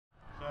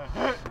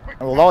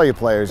With all your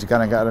players, you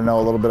kind of got to know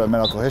a little bit of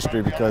medical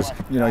history because,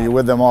 you know, you're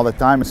with them all the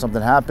time and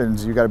something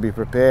happens, you got to be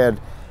prepared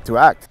to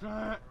act.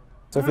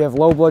 So if you have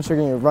low blood sugar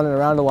and you're running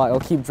around a lot,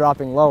 it'll keep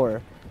dropping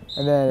lower.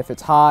 And then if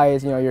it's high,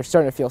 you know, you're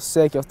starting to feel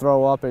sick, you'll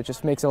throw up, and it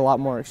just makes it a lot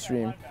more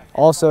extreme.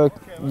 Also,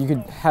 you could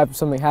have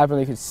something happen,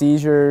 like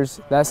seizures,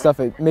 that stuff,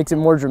 it makes it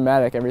more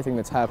dramatic, everything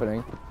that's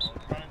happening.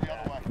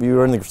 We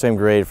were in the same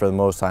grade for the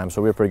most time,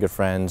 so we were pretty good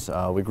friends.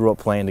 We grew up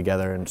playing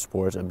together in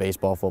sports,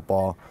 baseball,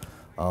 football.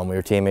 We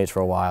were teammates for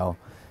a while,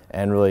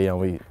 and really,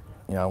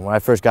 when I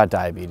first got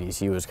diabetes,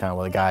 he was kind of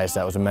one of the guys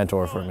that was a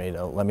mentor for me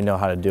to let me know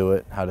how to do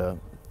it, how to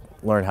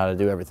learn how to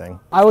do everything.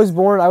 I was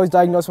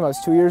diagnosed when I was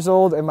 2 years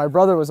old, and my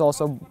brother was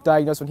also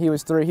diagnosed when he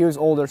was 3. He was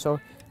older, so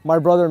my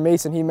brother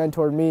Mason, he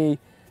mentored me,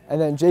 and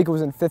then Jacob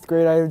was in 5th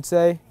grade, I would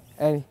say,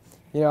 and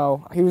you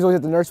know, he was always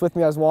at the nurse with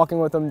me. I was walking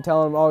with him,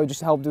 telling him, oh,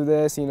 just help do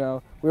this, you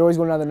know. We were always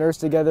going down the nurse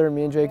together,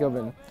 me and Jacob,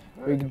 and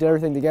we did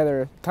everything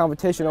together.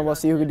 Competition,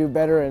 almost see who could do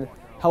better and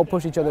help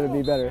push each other to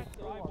be better.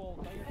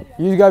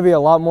 You just gotta be a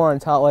lot more on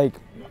top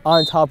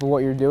of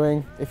what you're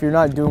doing. If you're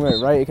not doing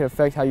it right, it can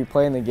affect how you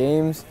play in the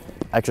games.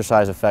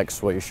 Exercise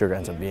affects what your sugar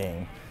ends up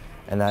being,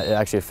 and that it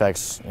actually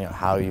affects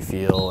how you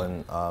feel,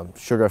 and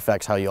sugar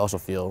affects how you also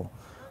feel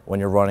when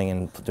you're running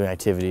and doing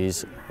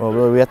activities. Well,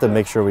 really, we have to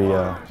make sure we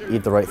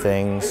eat the right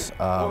things,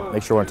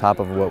 make sure we're on top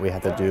of what we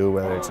have to do,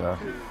 whether it's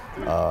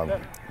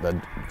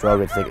the drug,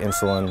 we have to take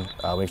insulin,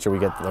 make sure we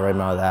get the right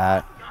amount of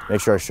that, make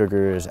sure our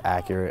sugar is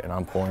accurate and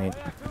on point,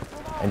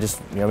 and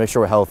just make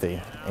sure we're healthy,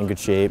 in good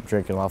shape,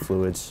 drinking a lot of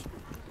fluids.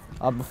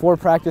 Before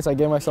practice, I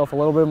give myself a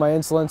little bit of my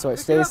insulin so it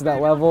stays at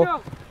that level,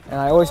 and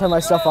I always have my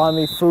stuff on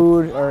me,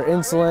 food or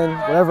insulin,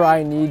 whatever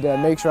I need to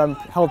make sure I'm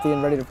healthy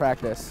and ready to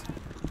practice.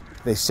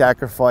 They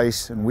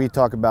sacrifice, and we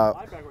talk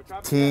about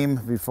team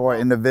before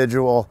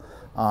individual,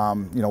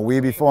 we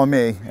before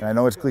me, and I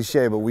know it's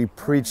cliche, but we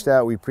preach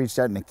that,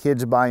 and the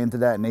kids buy into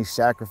that, and they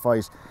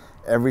sacrifice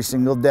every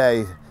single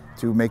day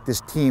to make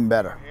this team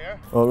better.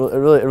 Well, it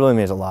really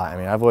means a lot. I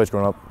mean, I've always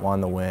grown up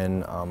wanting to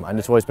win, and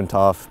it's always been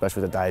tough,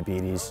 especially with the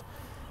diabetes,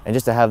 and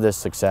just to have this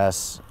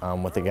success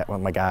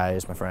with my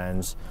guys, my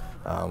friends,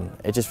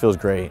 it just feels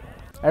great.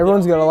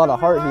 Everyone's got a lot of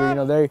heart here. You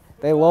know,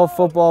 they love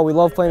football. We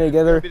love playing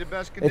together.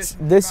 It's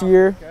this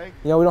year.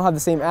 You know, we don't have the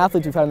same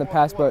athletes we've had in the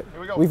past, but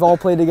we've all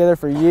played together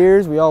for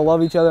years. We all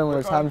love each other, and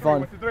we're just having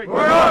fun.